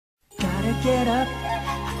get up,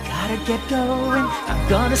 I gotta get going. I'm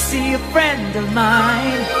gonna see a friend of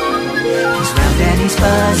mine. He's round and he's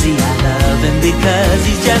fuzzy, I love him because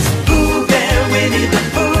he's just Pooh Bear, Winnie the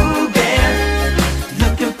Pooh Bear.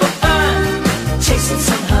 Looking for fun, chasing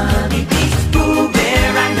some honeybees. Pooh Bear,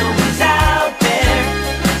 I know he's out there,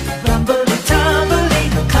 rumbly tumbly,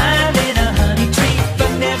 climbing a honey tree.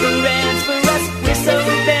 But never ends for us, we're so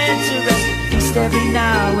adventurous. Feast every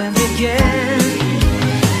now and again.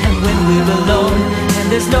 And when we're alone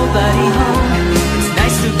and there's nobody home,